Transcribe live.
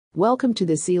Welcome to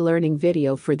this e-learning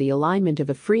video for the alignment of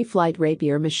a free-flight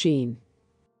rapier machine.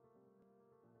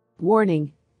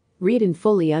 Warning: read and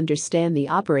fully understand the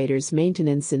operator's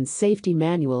maintenance and safety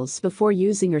manuals before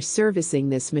using or servicing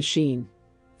this machine.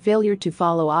 Failure to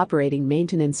follow operating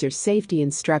maintenance or safety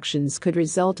instructions could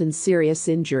result in serious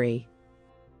injury.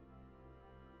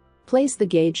 Place the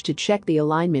gauge to check the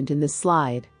alignment in the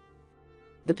slide.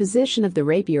 The position of the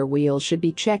rapier wheel should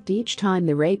be checked each time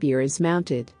the rapier is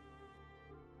mounted.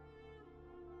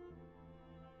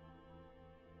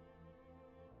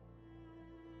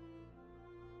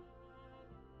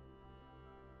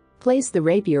 Place the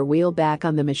rapier wheel back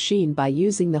on the machine by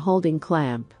using the holding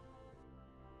clamp.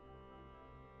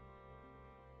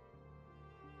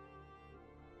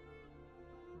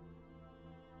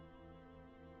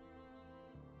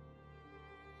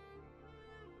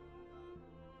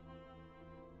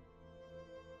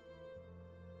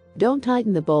 Don't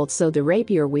tighten the bolt so the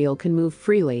rapier wheel can move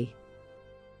freely.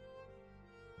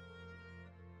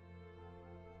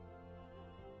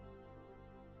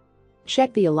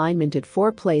 Check the alignment at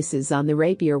 4 places on the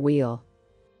rapier wheel: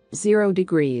 0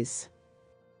 degrees,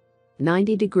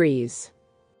 90 degrees,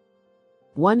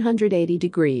 180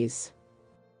 degrees,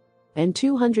 and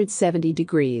 270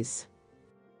 degrees.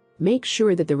 Make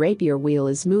sure that the rapier wheel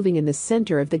is moving in the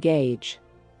center of the gauge.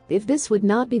 If this would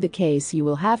not be the case, you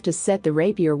will have to set the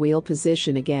rapier wheel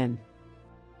position again.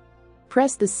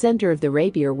 Press the center of the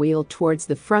rapier wheel towards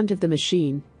the front of the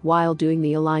machine while doing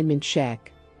the alignment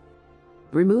check.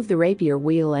 Remove the rapier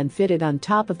wheel and fit it on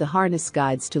top of the harness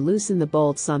guides to loosen the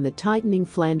bolts on the tightening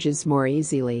flanges more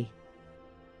easily.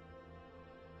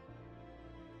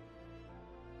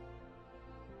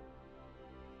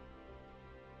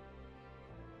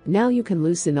 Now you can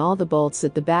loosen all the bolts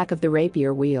at the back of the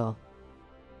rapier wheel.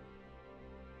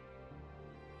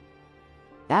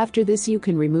 After this, you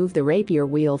can remove the rapier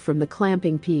wheel from the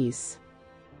clamping piece.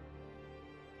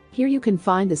 Here you can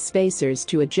find the spacers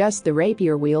to adjust the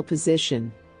rapier wheel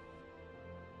position.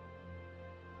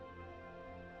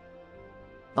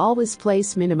 Always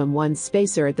place minimum 1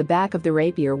 spacer at the back of the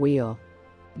rapier wheel.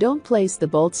 Don't place the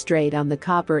bolt straight on the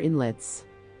copper inlets.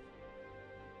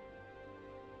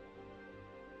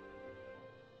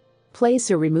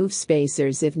 Place or remove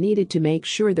spacers if needed to make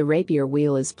sure the rapier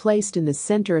wheel is placed in the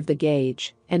center of the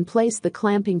gauge, and place the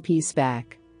clamping piece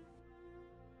back.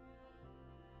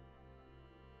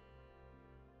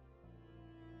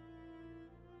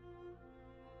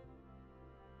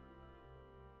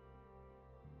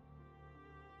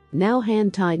 Now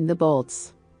hand tighten the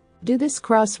bolts. Do this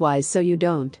crosswise so you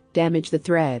don't damage the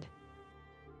thread.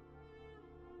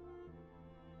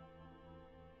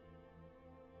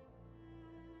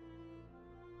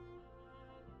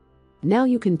 Now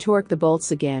you can torque the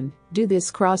bolts again. Do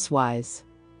this crosswise.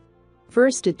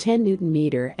 First at 10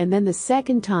 Nm and then the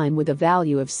second time with a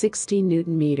value of 16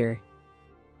 Nm.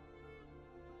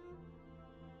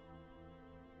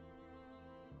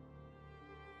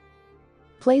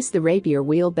 Place the rapier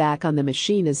wheel back on the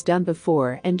machine as done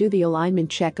before and do the alignment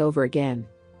check over again.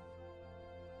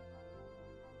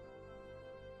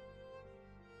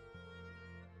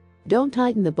 Don't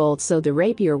tighten the bolt so the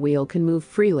rapier wheel can move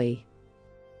freely.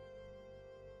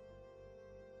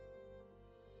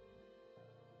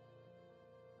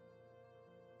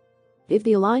 If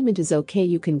the alignment is okay,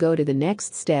 you can go to the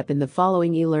next step in the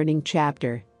following e-learning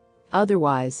chapter.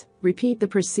 Otherwise, repeat the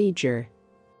procedure.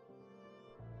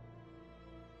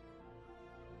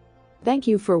 Thank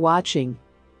you for watching.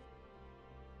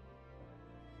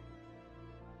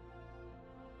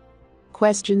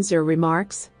 Questions or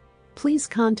remarks? Please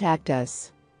contact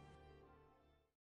us.